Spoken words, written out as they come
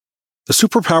The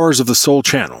Superpowers of the Soul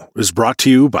channel is brought to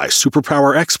you by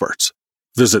Superpower Experts.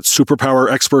 Visit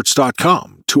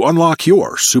superpowerexperts.com to unlock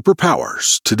your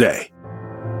superpowers today.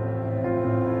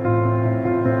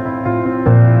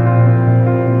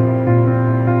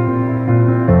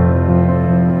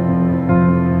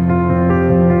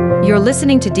 You're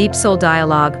listening to Deep Soul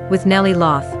Dialogue with Nellie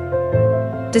Loth.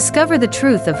 Discover the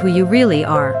truth of who you really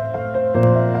are.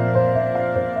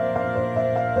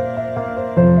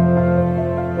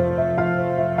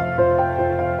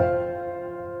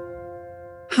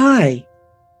 Hi,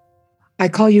 I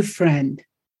call you friend,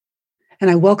 and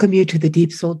I welcome you to the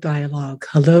Deep Soul Dialogue.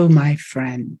 Hello, my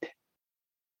friend.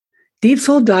 Deep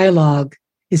Soul Dialogue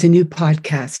is a new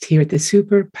podcast here at the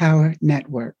Superpower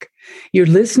Network. You're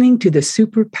listening to the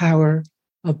Superpower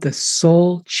of the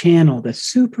Soul channel, the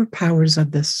Superpowers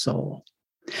of the Soul.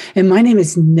 And my name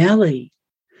is Nellie.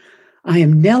 I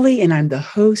am Nellie, and I'm the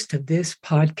host of this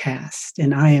podcast.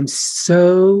 And I am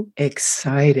so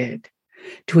excited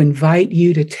to invite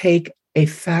you to take a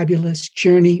fabulous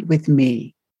journey with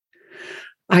me.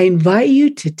 I invite you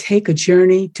to take a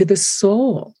journey to the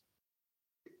soul.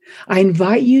 I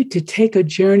invite you to take a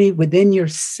journey within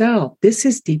yourself. This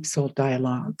is Deep Soul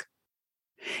Dialogue.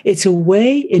 It's a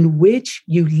way in which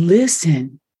you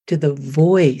listen to the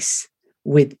voice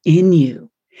within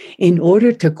you in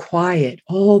order to quiet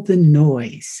all the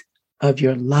noise of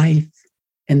your life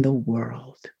and the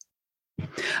world.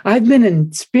 I've been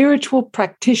a spiritual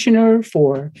practitioner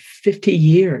for 50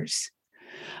 years.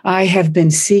 I have been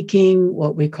seeking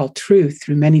what we call truth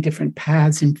through many different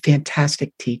paths and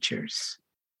fantastic teachers.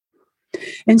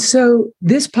 And so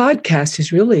this podcast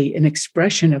is really an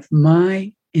expression of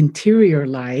my interior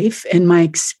life and my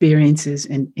experiences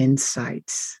and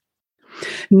insights,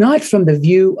 not from the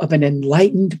view of an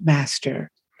enlightened master,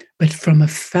 but from a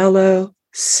fellow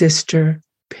sister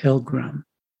pilgrim.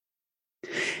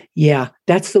 Yeah,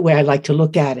 that's the way I like to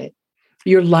look at it.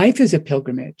 Your life is a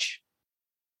pilgrimage.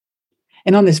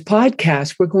 And on this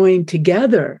podcast, we're going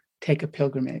together take a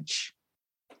pilgrimage.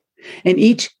 And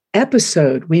each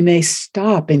episode, we may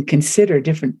stop and consider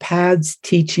different paths,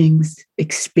 teachings,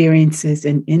 experiences,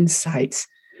 and insights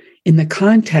in the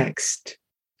context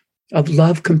of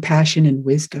love, compassion, and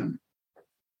wisdom.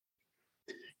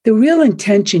 The real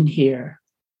intention here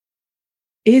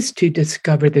is to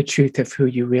discover the truth of who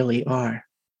you really are.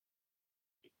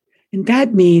 And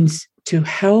that means to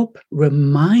help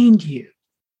remind you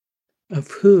of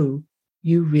who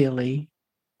you really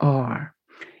are.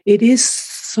 It is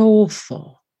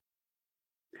soulful.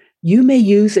 You may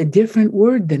use a different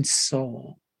word than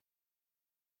soul.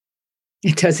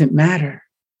 It doesn't matter.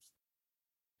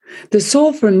 The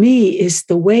soul for me is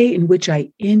the way in which I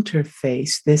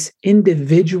interface this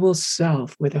individual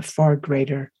self with a far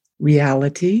greater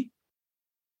reality,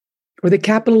 or the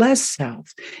capital S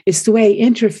self. It's the way I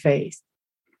interface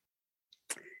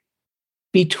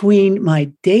between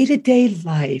my day-to-day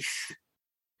life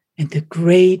and the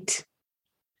great,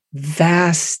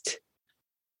 vast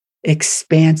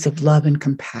expanse of love and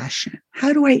compassion.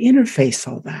 How do I interface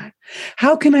all that?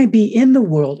 How can I be in the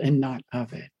world and not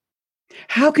of it?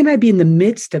 How can I be in the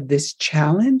midst of this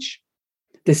challenge,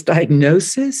 this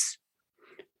diagnosis,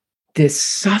 this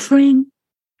suffering,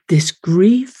 this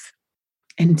grief,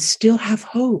 and still have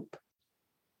hope?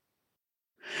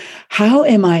 How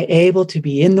am I able to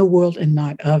be in the world and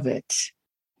not of it?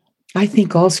 I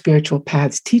think all spiritual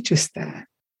paths teach us that.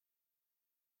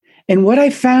 And what I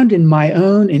found in my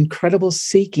own incredible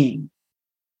seeking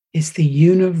is the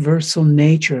universal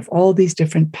nature of all these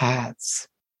different paths.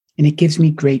 And it gives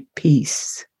me great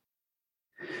peace.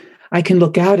 I can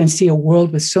look out and see a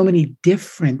world with so many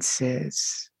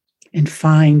differences and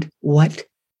find what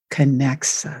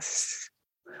connects us,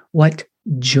 what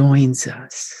joins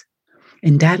us.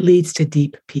 And that leads to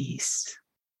deep peace.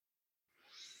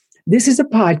 This is a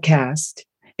podcast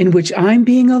in which I'm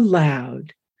being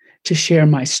allowed to share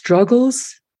my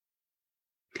struggles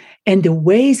and the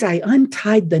ways I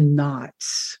untied the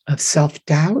knots of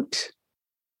self-doubt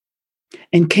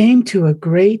and came to a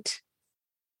great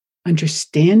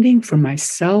understanding for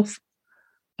myself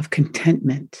of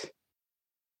contentment.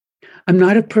 I'm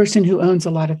not a person who owns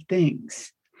a lot of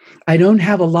things. I don't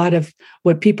have a lot of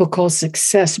what people call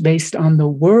success based on the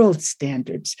world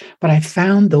standards, but I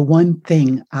found the one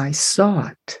thing I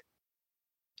sought,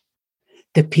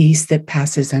 the peace that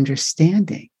passes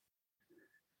understanding.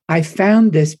 I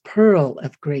found this pearl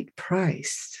of great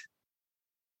price.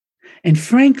 And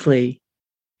frankly,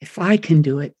 if I can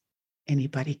do it,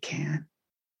 anybody can.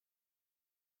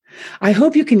 I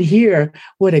hope you can hear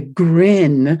what a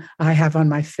grin I have on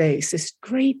my face, this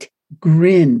great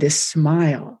grin, this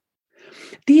smile.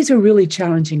 These are really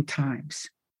challenging times.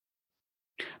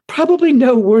 Probably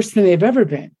no worse than they've ever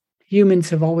been. Humans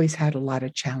have always had a lot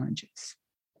of challenges.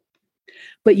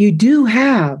 But you do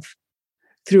have,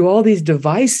 through all these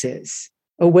devices,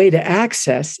 a way to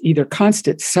access either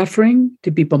constant suffering,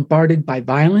 to be bombarded by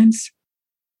violence,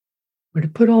 or to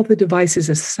put all the devices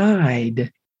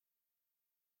aside.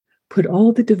 Put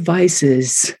all the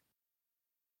devices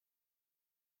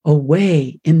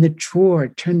away in the drawer,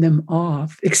 turn them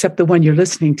off, except the one you're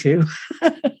listening to,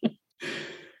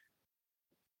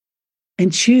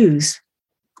 and choose,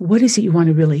 what is it you want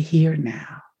to really hear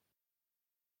now?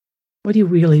 What do you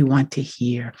really want to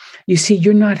hear? You see,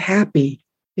 you're not happy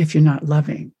if you're not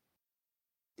loving.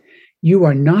 You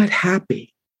are not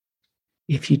happy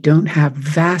if you don't have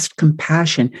vast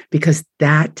compassion, because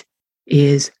that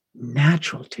is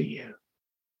natural to you.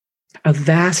 A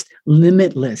vast,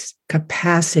 limitless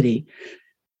capacity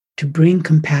to bring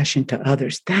compassion to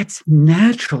others. That's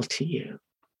natural to you.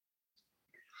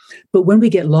 But when we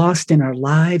get lost in our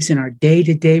lives, in our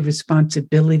day-to-day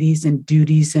responsibilities and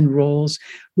duties and roles,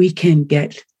 we can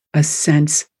get a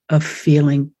sense of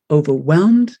feeling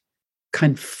overwhelmed,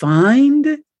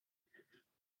 confined,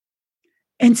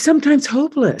 and sometimes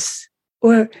hopeless.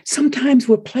 Or sometimes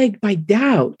we're plagued by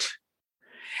doubt.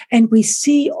 And we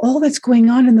see all that's going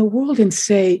on in the world and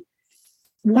say,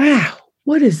 wow,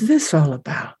 what is this all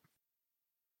about?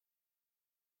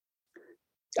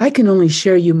 I can only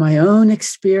share you my own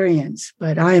experience,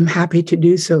 but I am happy to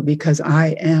do so because I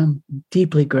am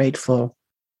deeply grateful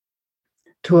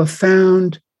to have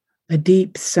found a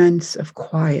deep sense of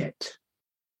quiet.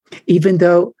 Even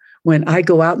though when I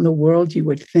go out in the world, you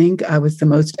would think I was the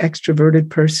most extroverted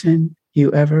person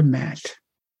you ever met.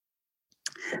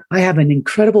 I have an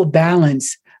incredible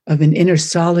balance of an inner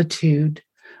solitude,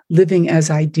 living as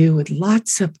I do with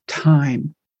lots of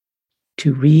time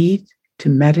to read, to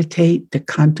meditate, to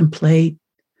contemplate.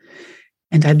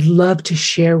 And I'd love to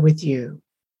share with you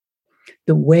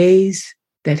the ways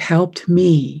that helped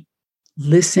me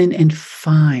listen and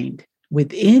find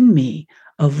within me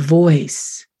a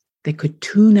voice that could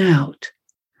tune out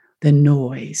the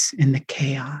noise and the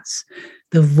chaos,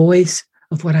 the voice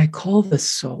of what I call the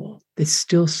soul, this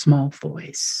still small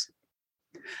voice.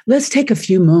 Let's take a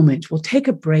few moments. We'll take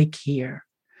a break here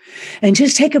and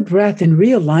just take a breath and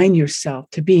realign yourself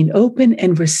to being open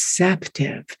and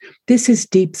receptive. This is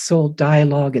Deep Soul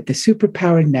Dialogue at the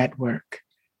Superpower Network.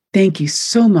 Thank you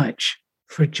so much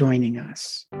for joining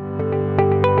us.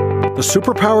 The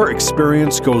Superpower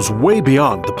experience goes way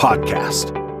beyond the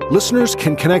podcast. Listeners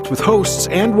can connect with hosts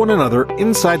and one another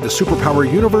inside the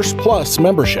Superpower Universe Plus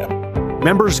membership.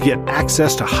 Members get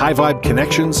access to high-vibe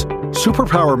connections,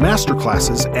 Superpower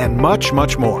masterclasses, and much,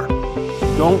 much more.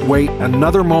 Don't wait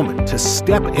another moment to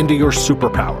step into your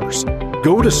superpowers.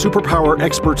 Go to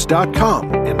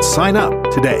superpowerexperts.com and sign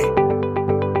up today.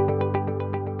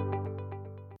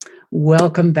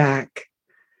 Welcome back.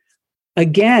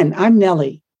 Again, I'm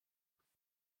Nellie.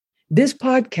 This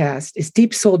podcast is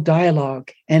Deep Soul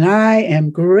Dialogue, and I am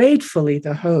gratefully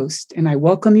the host, and I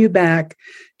welcome you back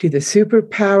to the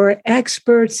Superpower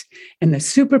Experts and the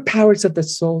Superpowers of the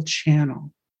Soul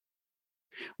channel.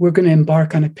 We're going to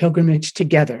embark on a pilgrimage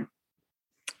together.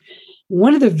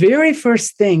 One of the very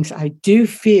first things I do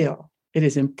feel it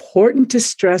is important to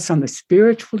stress on the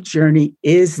spiritual journey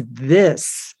is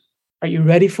this. Are you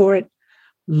ready for it?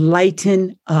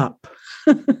 Lighten up.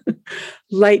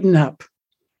 Lighten up.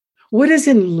 What does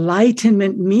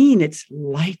enlightenment mean? It's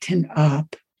lighten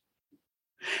up.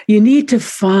 You need to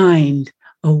find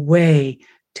a way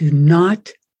to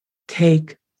not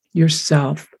take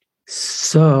yourself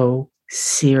so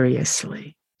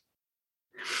seriously.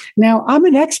 Now, I'm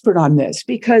an expert on this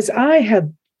because I have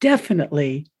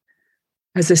definitely,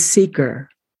 as a seeker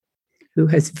who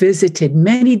has visited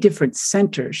many different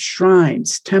centers,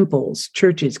 shrines, temples,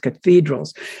 churches,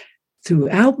 cathedrals,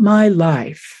 throughout my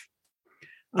life,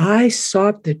 I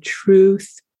sought the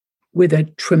truth with a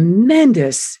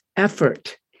tremendous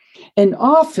effort. And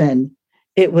often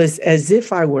it was as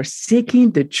if I were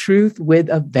seeking the truth with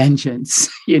a vengeance.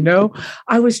 You know,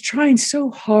 I was trying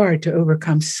so hard to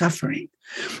overcome suffering.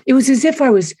 It was as if I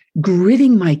was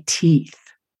gritting my teeth.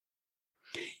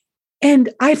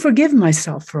 And I forgive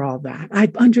myself for all that.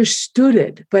 I've understood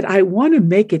it, but I want to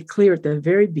make it clear at the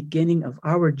very beginning of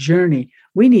our journey,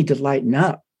 we need to lighten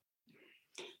up.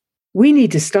 We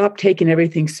need to stop taking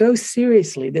everything so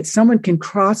seriously that someone can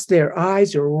cross their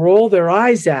eyes or roll their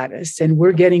eyes at us and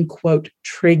we're getting, quote,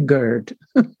 triggered.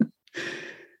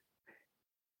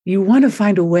 You want to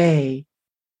find a way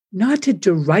not to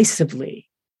derisively,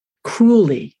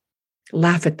 cruelly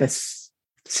laugh at the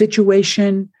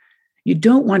situation. You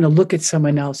don't want to look at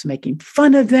someone else making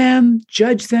fun of them,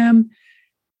 judge them.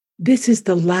 This is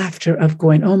the laughter of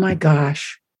going, oh my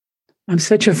gosh, I'm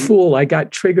such a fool. I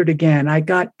got triggered again. I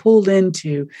got pulled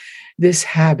into this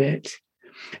habit.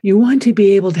 You want to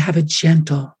be able to have a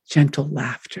gentle, gentle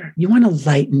laughter. You want to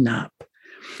lighten up.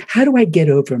 How do I get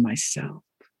over myself?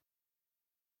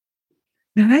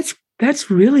 Now that's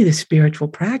really the spiritual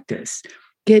practice.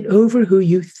 Get over who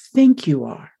you think you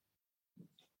are.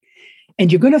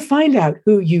 And you're going to find out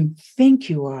who you think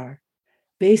you are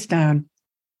based on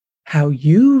how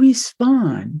you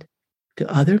respond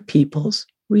to other people's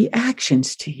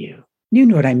reactions to you. You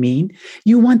know what I mean?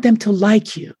 You want them to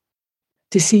like you,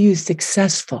 to see you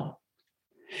successful.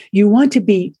 You want to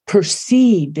be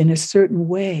perceived in a certain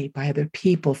way by other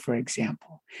people, for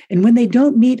example. And when they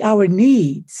don't meet our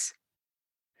needs,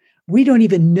 we don't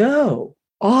even know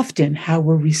often how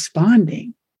we're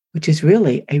responding, which is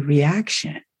really a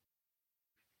reaction.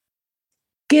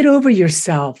 Get over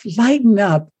yourself. Lighten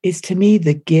up is, to me,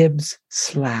 the Gibbs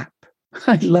slap.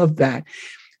 I love that.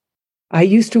 I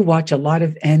used to watch a lot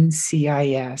of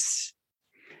NCIS.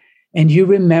 And you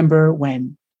remember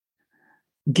when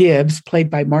Gibbs, played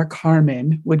by Mark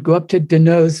Harmon, would go up to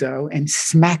Donoso and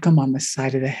smack him on the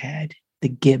side of the head, the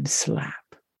Gibbs slap.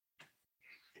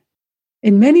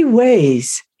 In many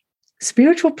ways,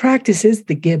 spiritual practice is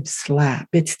the Gibbs slap.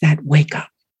 It's that wake up.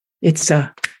 It's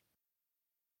a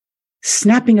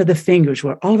snapping of the fingers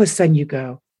where all of a sudden you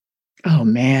go, oh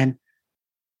man,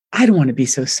 I don't want to be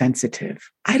so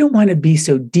sensitive. I don't want to be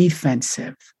so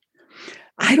defensive.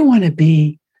 I don't want to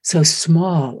be so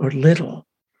small or little.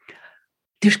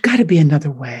 There's got to be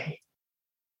another way.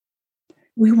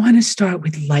 We want to start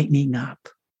with lightening up.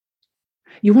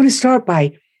 You want to start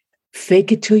by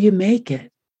fake it till you make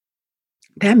it.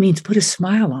 That means put a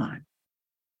smile on.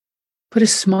 Put a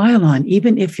smile on,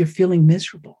 even if you're feeling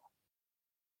miserable.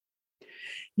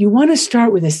 You want to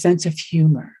start with a sense of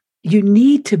humor. You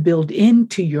need to build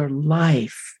into your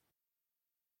life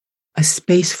a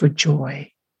space for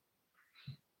joy.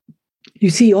 You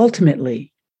see,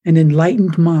 ultimately, an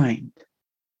enlightened mind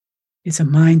is a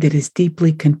mind that is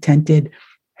deeply contented,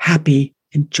 happy,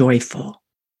 and joyful.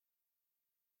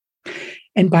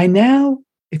 And by now,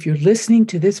 if you're listening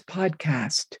to this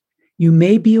podcast, you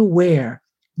may be aware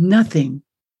nothing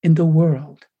in the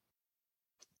world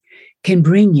can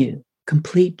bring you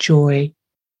complete joy,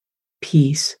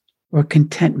 peace, or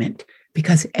contentment,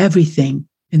 because everything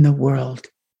in the world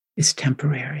is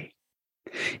temporary,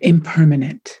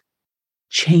 impermanent,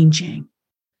 changing.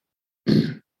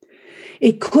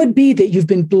 It could be that you've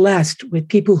been blessed with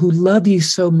people who love you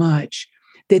so much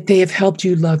that they have helped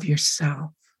you love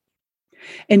yourself.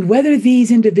 And whether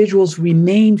these individuals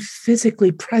remain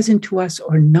physically present to us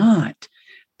or not,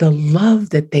 the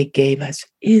love that they gave us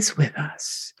is with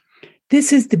us.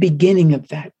 This is the beginning of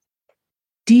that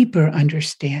deeper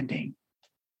understanding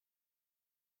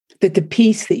that the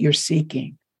peace that you're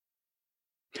seeking,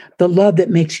 the love that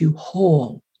makes you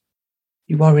whole,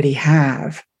 you already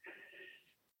have,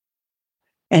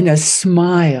 and a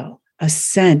smile, a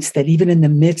sense that even in the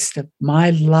midst of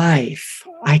my life,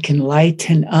 I can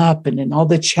lighten up, and in all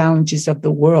the challenges of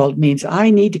the world means I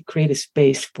need to create a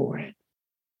space for it.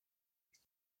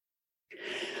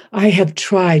 I have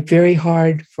tried very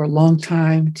hard for a long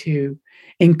time to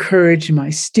encourage my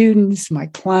students, my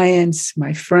clients,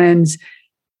 my friends,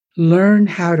 learn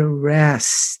how to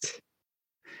rest.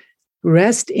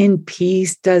 Rest in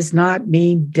peace does not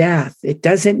mean death. It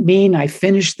doesn't mean I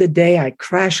finish the day, I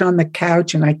crash on the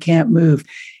couch and I can't move.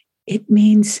 It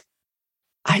means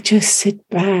I just sit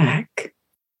back.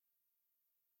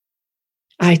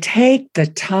 I take the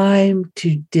time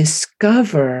to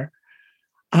discover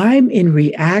I'm in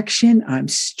reaction, I'm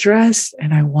stressed,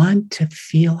 and I want to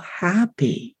feel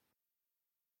happy.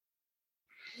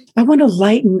 I want to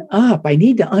lighten up. I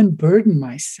need to unburden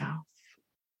myself.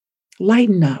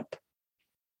 Lighten up.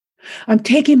 I'm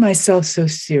taking myself so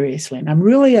seriously, and I'm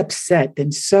really upset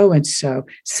that so-and-so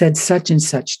said such and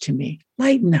such to me.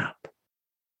 Lighten up.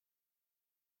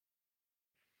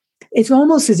 It's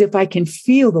almost as if I can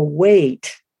feel the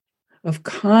weight of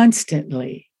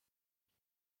constantly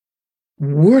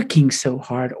working so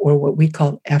hard, or what we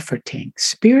call efforting.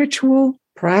 Spiritual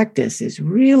practice is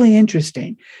really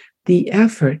interesting. The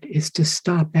effort is to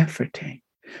stop efforting.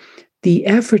 The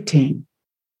efforting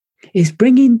is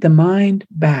bringing the mind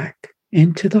back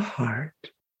into the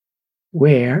heart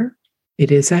where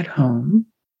it is at home,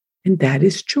 and that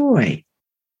is joy.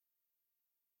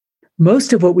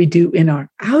 Most of what we do in our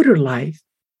outer life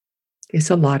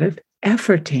is a lot of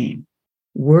efforting,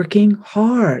 working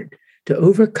hard to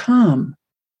overcome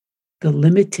the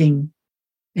limiting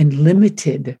and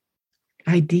limited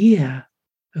idea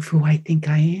of who I think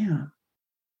I am.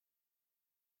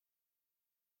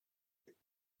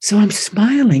 So I'm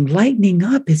smiling. Lightening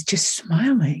up is just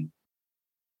smiling.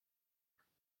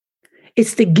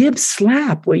 It's the Gibbs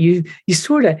slap where you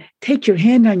sort of take your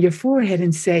hand on your forehead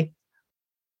and say,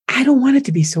 I don't want it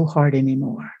to be so hard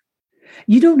anymore.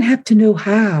 You don't have to know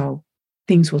how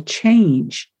things will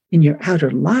change in your outer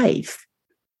life.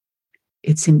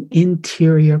 It's an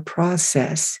interior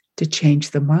process to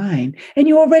change the mind. And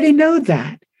you already know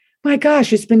that. My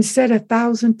gosh, it's been said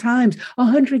 1,000 times,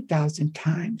 100,000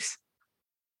 times.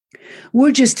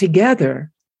 We're just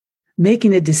together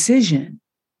making a decision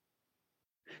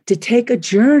to take a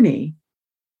journey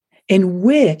in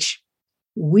which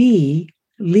we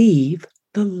leave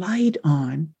the light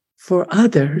on for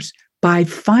others by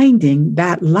finding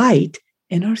that light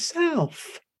in ourselves.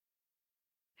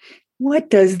 What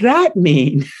does that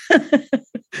mean?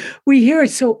 We hear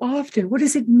it so often. What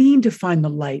does it mean to find the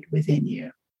light within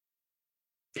you?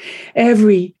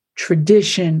 Every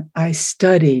tradition I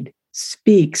studied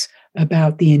speaks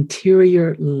about the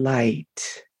interior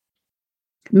light.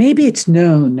 Maybe it's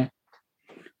known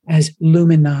as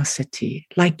luminosity,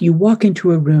 like you walk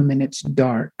into a room and it's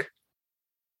dark.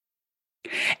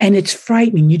 And it's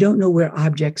frightening. You don't know where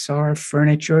objects are,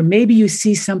 furniture, or maybe you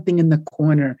see something in the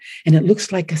corner and it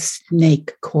looks like a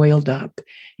snake coiled up.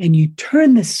 And you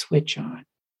turn the switch on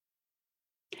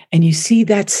and you see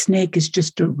that snake is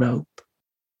just a rope,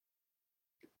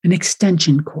 an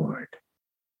extension cord.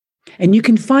 And you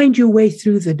can find your way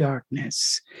through the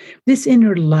darkness. This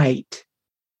inner light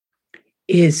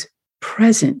is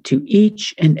present to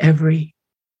each and every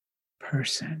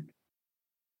person.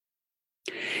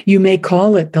 You may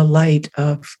call it the light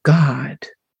of God.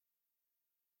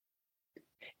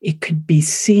 It could be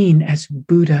seen as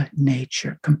Buddha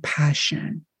nature,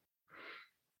 compassion.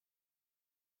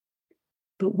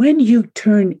 But when you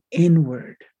turn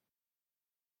inward,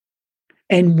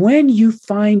 and when you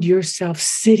find yourself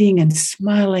sitting and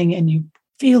smiling and you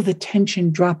feel the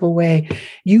tension drop away,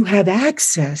 you have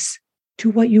access to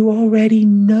what you already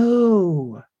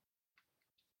know.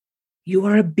 You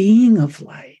are a being of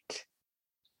light.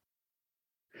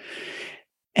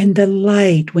 And the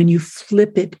light, when you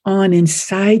flip it on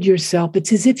inside yourself,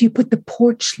 it's as if you put the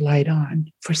porch light on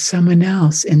for someone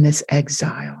else in this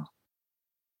exile.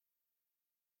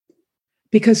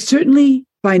 Because certainly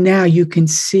by now you can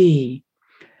see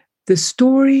the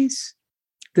stories,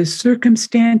 the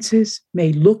circumstances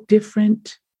may look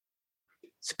different,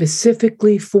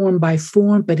 specifically form by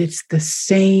form, but it's the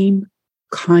same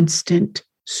constant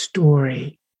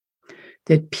story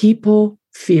that people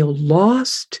feel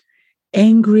lost,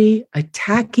 angry,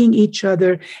 attacking each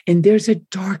other, and there's a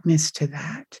darkness to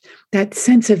that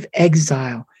sense of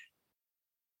exile.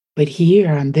 But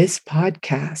here on this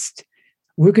podcast,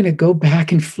 we're going to go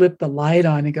back and flip the light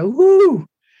on and go, whoo,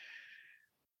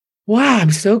 wow,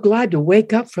 I'm so glad to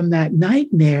wake up from that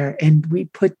nightmare. And we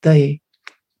put the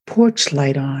porch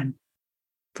light on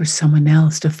for someone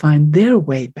else to find their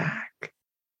way back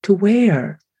to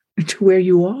where? To where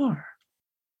you are.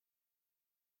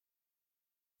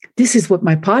 This is what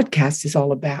my podcast is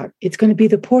all about. It's going to be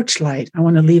the porch light I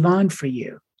want to leave on for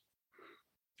you.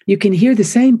 You can hear the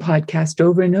same podcast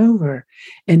over and over,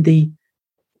 and the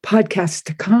podcasts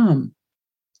to come,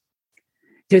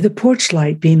 they're the porch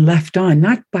light being left on,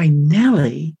 not by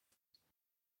Nellie,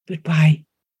 but by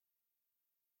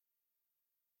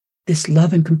this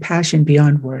love and compassion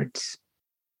beyond words.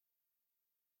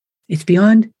 It's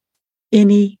beyond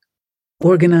any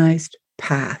organized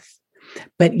path.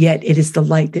 But yet it is the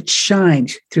light that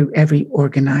shines through every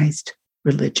organized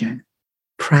religion,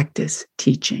 practice,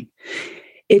 teaching.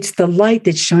 It's the light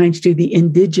that shines through the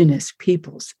indigenous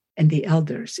peoples and the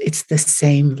elders. It's the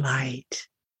same light.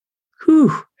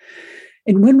 Whew.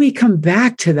 And when we come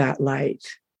back to that light,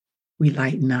 we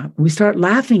lighten up. We start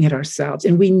laughing at ourselves.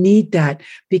 And we need that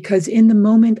because in the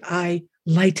moment I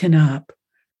lighten up,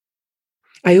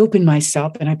 I open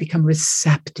myself and I become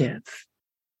receptive.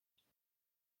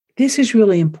 This is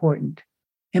really important.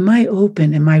 Am I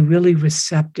open? Am I really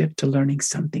receptive to learning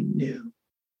something new?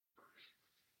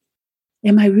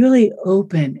 Am I really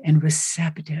open and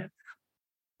receptive?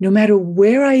 No matter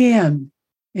where I am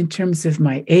in terms of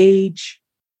my age,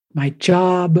 my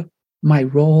job, my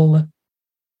role,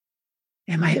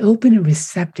 am I open and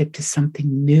receptive to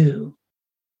something new?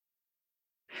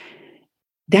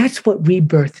 That's what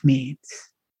rebirth means.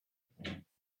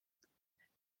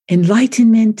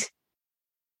 Enlightenment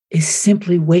is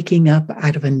simply waking up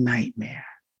out of a nightmare.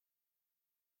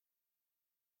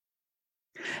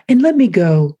 And let me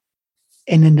go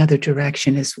in another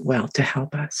direction as well to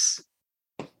help us.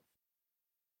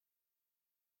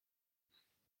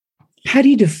 How do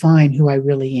you define who I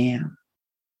really am?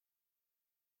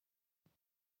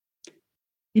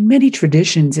 In many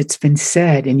traditions, it's been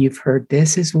said, and you've heard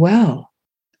this as well,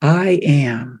 I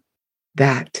am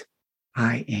that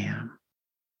I am.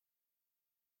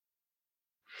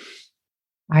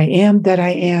 I am that I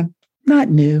am, not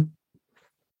new.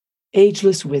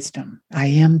 Ageless wisdom. I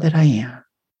am that I am.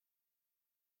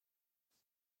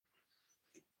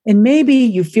 And maybe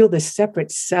you feel the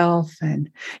separate self,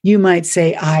 and you might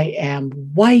say, I am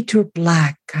white or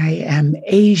black. I am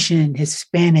Asian,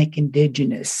 Hispanic,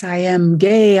 Indigenous. I am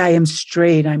gay. I am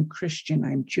straight. I'm Christian.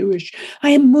 I'm Jewish. I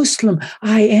am Muslim.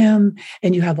 I am,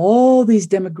 and you have all these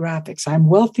demographics. I'm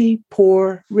wealthy,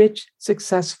 poor, rich,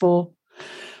 successful.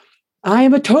 I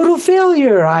am a total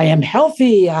failure. I am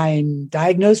healthy. I'm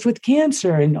diagnosed with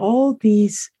cancer. And all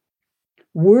these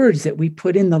words that we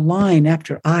put in the line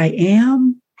after I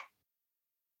am,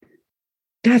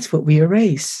 that's what we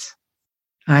erase.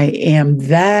 I am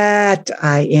that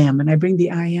I am. And I bring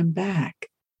the I am back.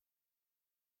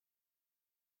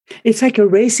 It's like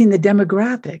erasing the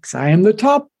demographics. I am the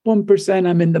top 1%.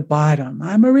 I'm in the bottom.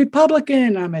 I'm a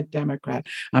Republican. I'm a Democrat.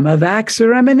 I'm a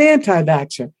vaxxer. I'm an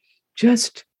anti-vaxxer.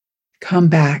 Just come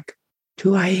back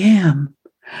to I am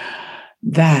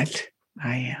that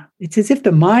I am. It's as if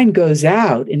the mind goes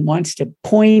out and wants to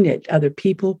point at other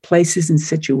people, places, and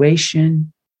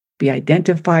situation, be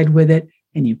identified with it,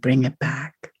 and you bring it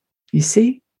back. You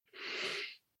see?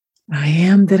 I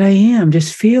am that I am.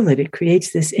 Just feel it. It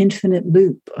creates this infinite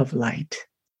loop of light.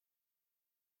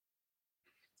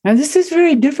 Now, this is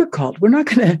very difficult. We're not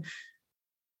going to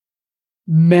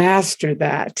master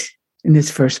that in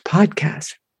this first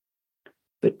podcast.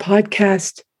 But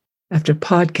podcast after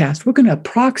podcast, we're going to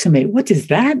approximate, what does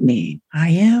that mean? I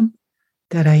am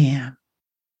that I am.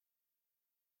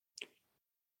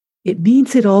 It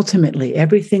means that ultimately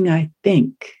everything I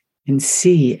think and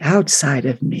see outside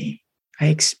of me, I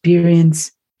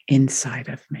experience inside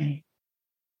of me.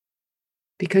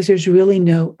 Because there's really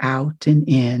no out and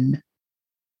in.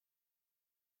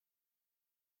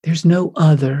 There's no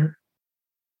other.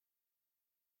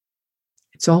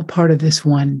 It's all part of this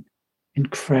one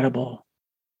incredible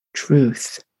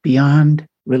truth beyond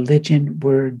religion,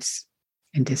 words,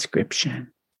 and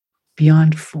description,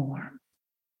 beyond form.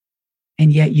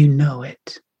 And yet you know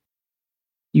it.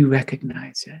 You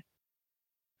recognize it.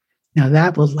 Now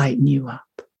that will lighten you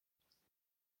up.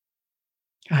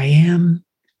 I am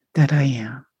that I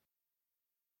am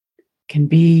can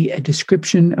be a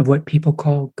description of what people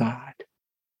call God.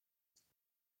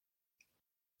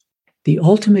 The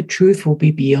ultimate truth will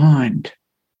be beyond.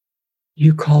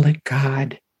 You call it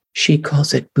God. She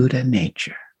calls it Buddha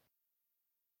nature.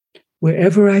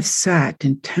 Wherever I've sat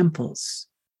in temples,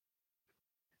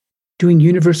 doing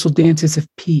universal dances of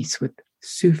peace with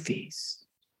Sufis,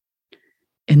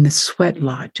 in the sweat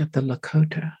lodge of the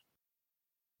Lakota,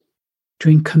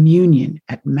 doing communion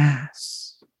at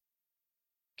Mass,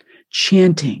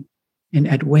 chanting in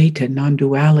Advaita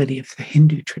non-duality of the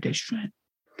Hindu tradition,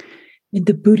 in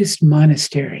the Buddhist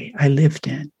monastery I lived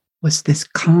in, was this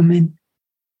common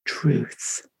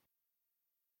truth.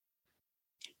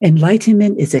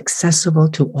 Enlightenment is accessible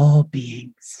to all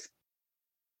beings.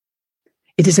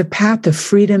 It is a path of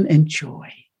freedom and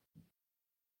joy.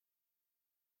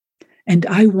 And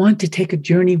I want to take a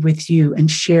journey with you and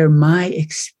share my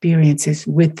experiences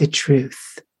with the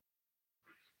truth.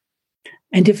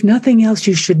 And if nothing else,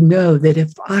 you should know that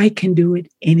if I can do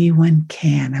it, anyone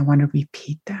can. I want to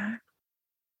repeat that.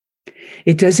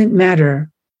 It doesn't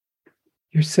matter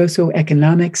your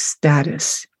socioeconomic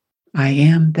status. I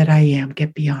am that I am.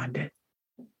 Get beyond it.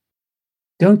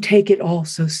 Don't take it all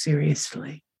so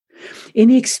seriously.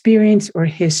 Any experience or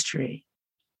history.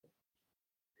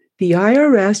 The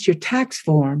IRS, your tax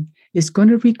form, is going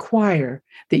to require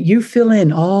that you fill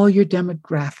in all your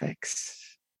demographics.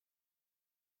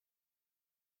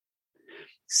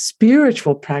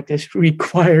 Spiritual practice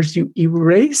requires you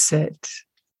erase it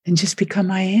and just become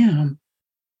I am.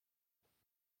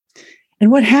 And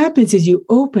what happens is you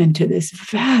open to this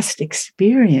vast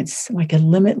experience, like a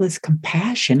limitless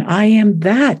compassion. I am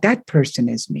that. That person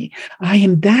is me. I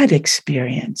am that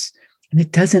experience. And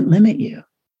it doesn't limit you.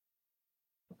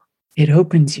 It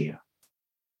opens you.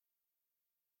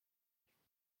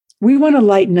 We want to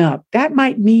lighten up. That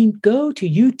might mean go to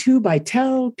YouTube. I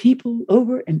tell people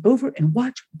over and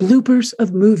watch bloopers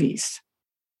of movies.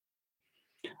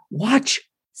 Watch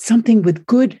something with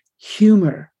good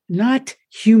humor. Not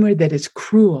humor that is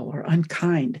cruel or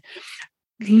unkind.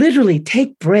 Literally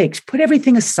take breaks, put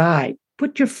everything aside,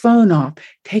 put your phone off,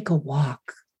 take a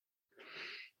walk.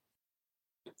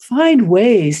 Find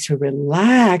ways to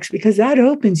relax because that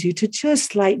opens you to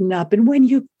just lighten up. And when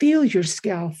you feel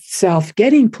yourself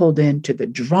getting pulled into the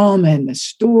drama and the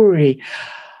story,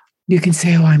 You can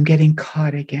say, oh, I'm getting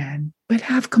caught again, but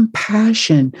have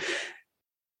compassion.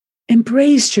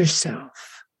 Embrace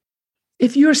yourself.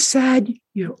 If you're sad,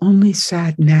 you're only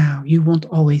sad now. You won't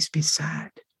always be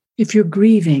sad. If you're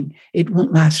grieving, it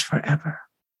won't last forever.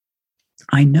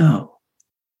 I know.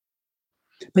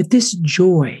 But this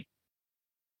joy,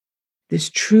 this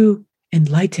true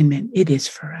enlightenment, it is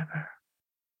forever.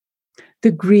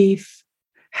 The grief,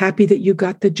 happy that you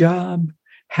got the job,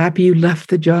 happy you left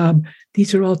the job,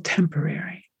 these are all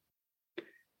temporary.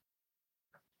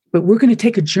 But we're going to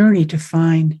take a journey to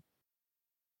find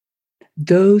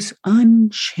those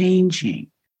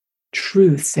unchanging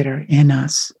truths that are in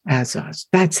us as us.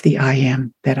 That's the I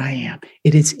am that I am.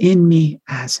 It is in me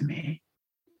as me.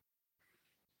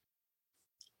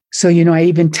 So, I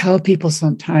even tell people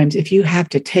sometimes, if you have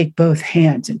to take both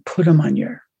hands and put them on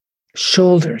your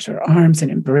shoulders or arms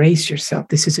and embrace yourself,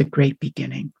 this is a great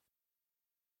beginning.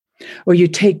 Or you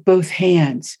take both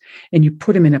hands and you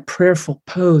put them in a prayerful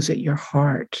pose at your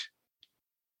heart.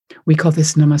 We call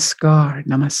this namaskar,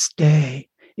 namaste.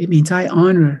 It means I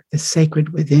honor the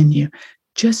sacred within you.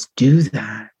 Just do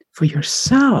that for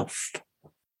yourself.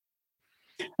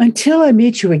 Until I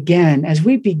meet you again, as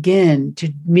we begin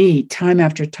to meet time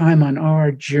after time on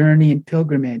our journey and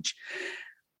pilgrimage,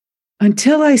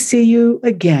 until I see you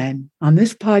again on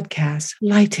this podcast,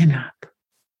 lighten up.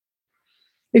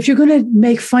 If you're going to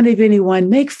make fun of anyone,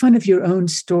 make fun of your own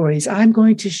stories. I'm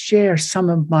going to share some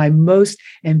of my most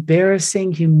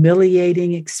embarrassing,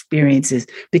 humiliating experiences,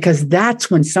 because that's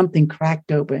when something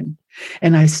cracked open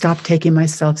and I stopped taking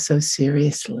myself so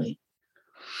seriously.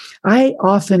 I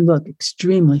often look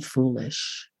extremely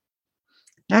foolish.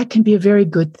 That can be a very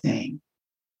good thing.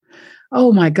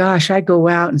 Oh my gosh, I go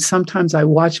out and sometimes I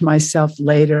watch myself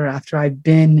later after I've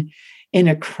been in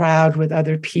a crowd with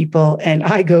other people and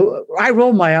I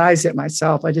roll my eyes at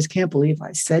myself. I just can't believe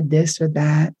I said this or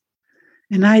that.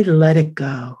 And I let it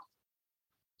go.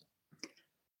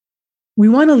 We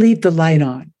want to leave the light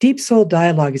on. Deep Soul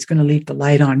Dialogue is going to leave the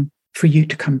light on for you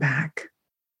to come back.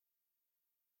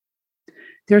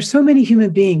 There are so many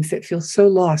human beings that feel so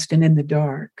lost and in the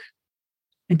dark.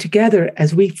 And together,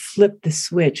 as we flip the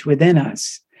switch within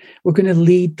us, we're going to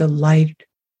lead the light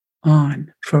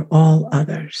on for all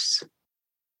others.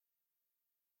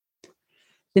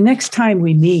 The next time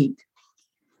we meet,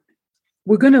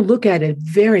 we're going to look at a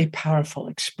very powerful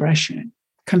expression,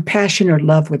 compassion or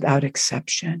love without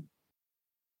exception.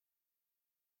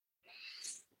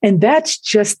 And that's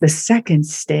just the second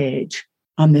stage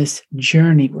on this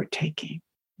journey we're taking,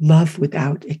 love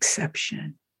without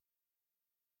exception.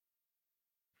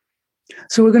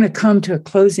 So we're going to come to a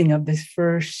closing of this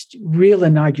first real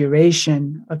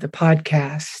inauguration of the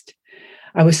podcast.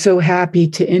 I was so happy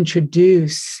to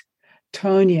introduce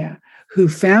Tonya, who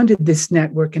founded this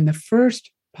network in the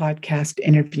first podcast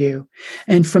interview.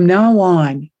 And from now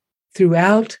on,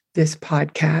 throughout this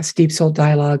podcast, Deep Soul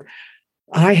Dialogue,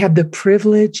 I have the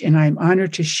privilege and I'm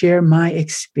honored to share my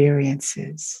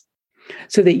experiences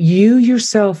so that you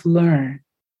yourself learn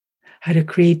how to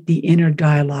create the inner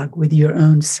dialogue with your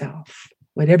own self.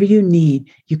 Whatever you need,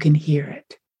 you can hear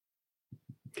it.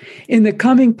 In the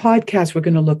coming podcast, we're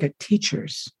going to look at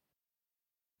teachers.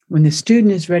 When the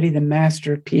student is ready, the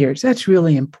master appears. That's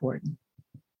really important.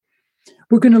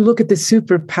 We're going to look at the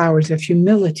superpowers of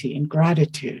humility and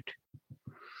gratitude.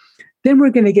 Then we're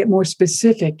going to get more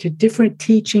specific to different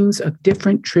teachings of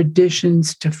different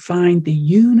traditions to find the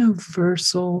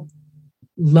universal,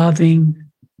 loving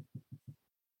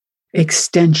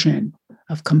extension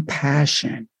of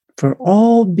compassion for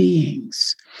all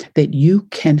beings that you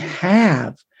can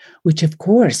have, which of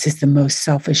course is the most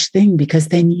selfish thing, because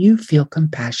then you feel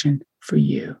compassion for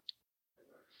you.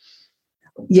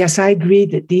 Yes, I agree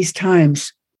that these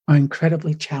times are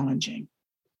incredibly challenging.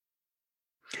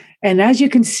 And as you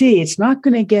can see, it's not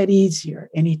going to get easier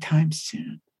anytime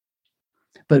soon.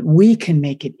 But we can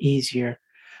make it easier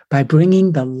by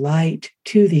bringing the light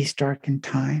to these darkened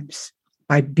times,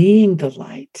 by being the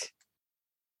light.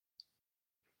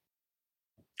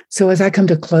 So as I come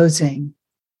to closing,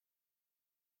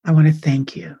 I want to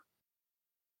thank you.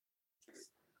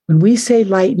 When we say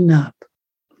lighten up,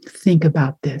 think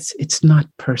about this. It's not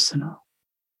personal.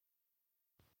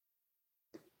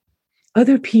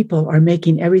 Other people are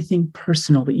making everything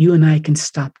personal, but you and I can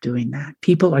stop doing that.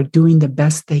 People are doing the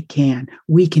best they can.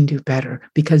 We can do better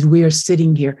because we are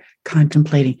sitting here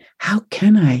contemplating, how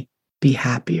can I be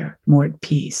happier, more at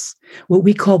peace? What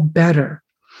we call better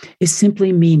is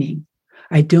simply meaning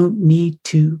I don't need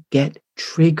to get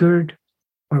triggered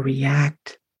or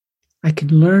react. I can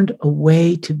learn a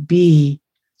way to be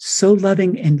so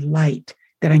loving and light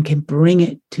that I can bring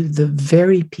it to the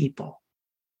very people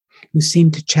who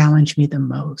seem to challenge me the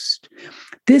most.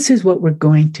 This is what we're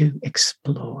going to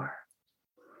explore.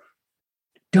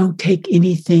 Don't take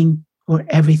anything or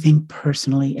everything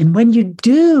personally. And when you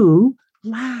do,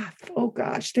 laugh. Oh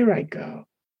gosh, there I go.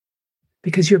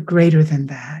 Because you're greater than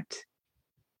that.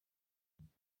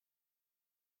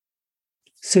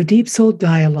 So Deep Soul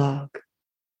Dialogue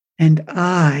and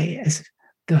I, as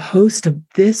the host of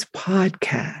this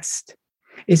podcast,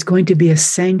 is going to be a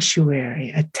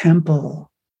sanctuary, a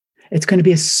temple. It's going to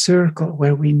be a circle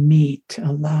where we meet,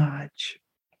 a lodge,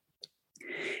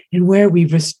 and where we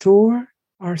restore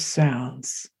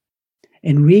ourselves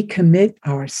and recommit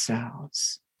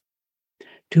ourselves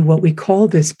to what we call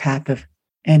this path of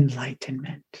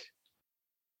enlightenment.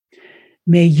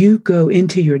 May you go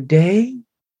into your day,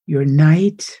 your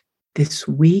night, this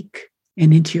week,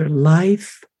 and into your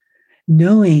life,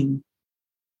 knowing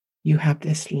you have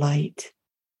this light.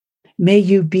 May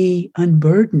you be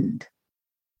unburdened.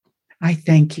 I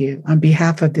thank you on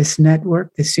behalf of this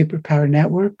network, the Superpower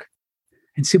Network,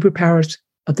 and Superpowers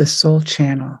of the Soul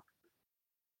Channel.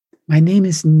 My name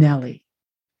is Nellie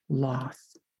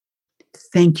Loth.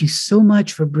 Thank you so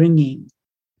much for bringing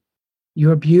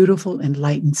your beautiful,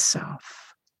 enlightened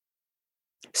self.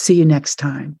 See you next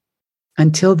time.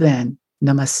 Until then,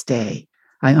 namaste.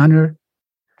 I honor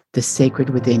the sacred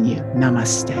within you.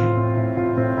 Namaste.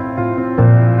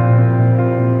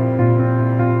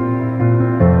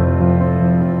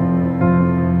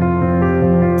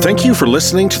 Thank you for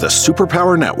listening to the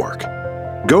Superpower Network.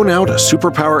 Go now to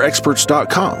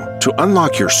superpowerexperts.com to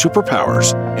unlock your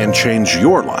superpowers and change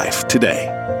your life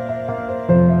today.